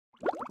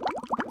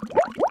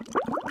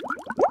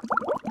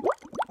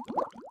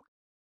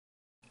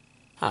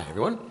Hi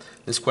everyone. In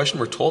this question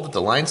we're told that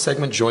the line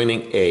segment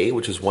joining A,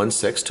 which is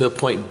 1,6, to a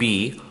point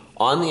B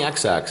on the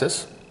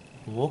x-axis.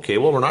 Okay,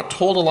 well we're not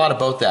told a lot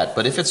about that,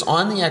 but if it's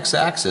on the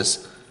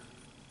x-axis,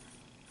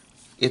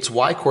 its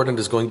y-coordinate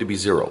is going to be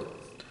 0.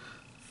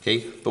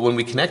 Okay, but when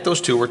we connect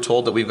those two, we're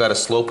told that we've got a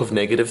slope of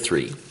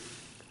 -3.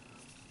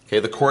 Okay,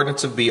 the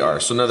coordinates of B are.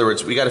 So in other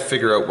words, we got to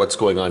figure out what's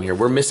going on here.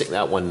 We're missing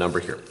that one number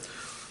here.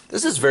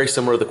 This is very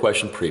similar to the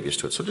question previous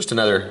to it. So just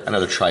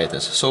another try at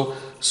this. So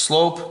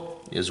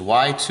slope is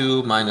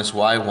y2 minus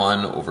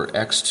y1 over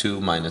x2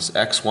 minus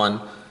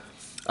x1.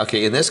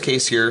 Okay, in this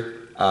case here,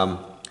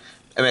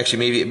 actually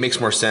maybe it makes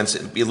more sense,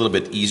 it'd be a little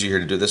bit easier here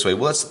to do it this way.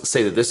 Well, let's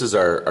say that this is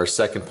our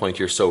second point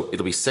here, so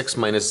it'll be 6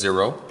 minus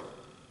 0,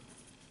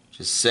 which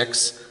is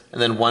 6,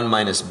 and then 1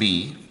 minus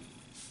b,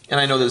 and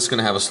I know that it's going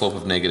to have a slope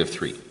of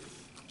 -3.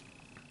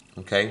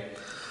 Okay?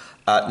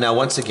 Now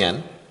once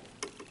again,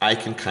 I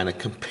can kind of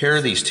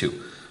compare these two.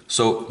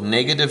 So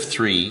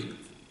 -3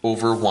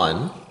 over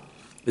 1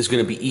 is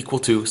going to be equal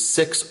to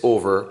 6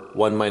 over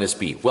 1 minus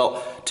b.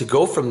 Well, to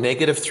go from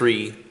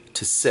 -3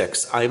 to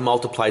 6, I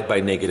multiplied by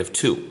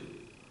 -2.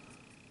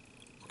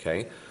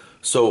 Okay?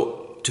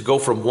 So to go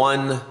from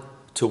 1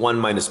 to 1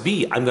 minus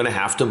b, I'm going to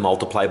have to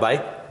multiply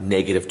by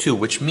 -2,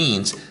 which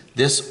means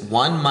this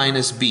 1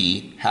 minus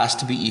b has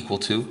to be equal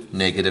to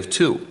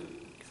 -2.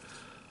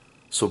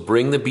 So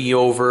bring the b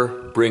over,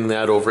 bring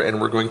that over,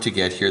 and we're going to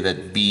get here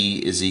that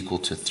b is equal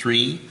to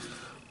 3,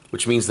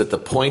 which means that the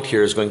point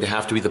here is going to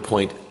have to be the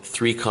point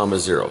 3,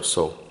 0.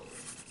 So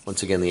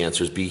once again, the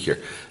answer is B here.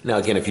 Now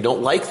again, if you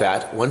don't like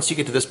that, once you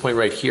get to this point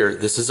right here,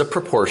 this is a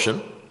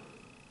proportion.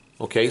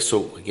 Okay,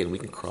 so again, we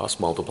can cross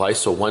multiply.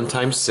 So 1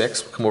 times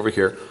 6, come over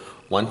here.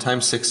 1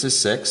 times 6 is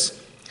 6.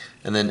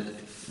 And then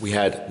we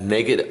had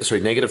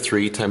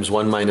 -3 times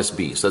 1 minus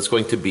b. So that's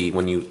going to be,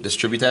 when you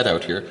distribute that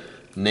out here,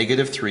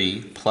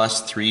 -3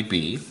 plus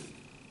 3b.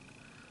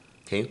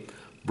 Okay.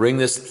 Bring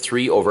this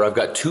 3 over. I've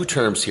got two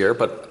terms here,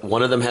 but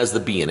one of them has the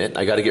b in it.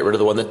 I got to get rid of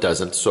the one that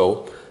doesn't.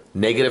 So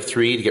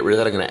 -3, to get rid of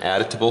that, I'm going to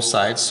add it to both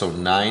sides. So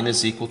 9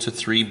 is equal to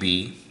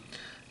 3b.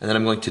 And then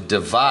I'm going to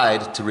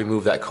divide to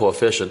remove that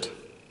coefficient.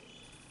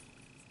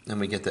 And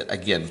we get that,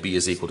 again, b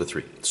is equal to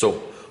 3.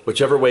 So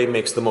whichever way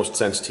makes the most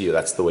sense to you,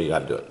 that's the way you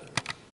got to do it.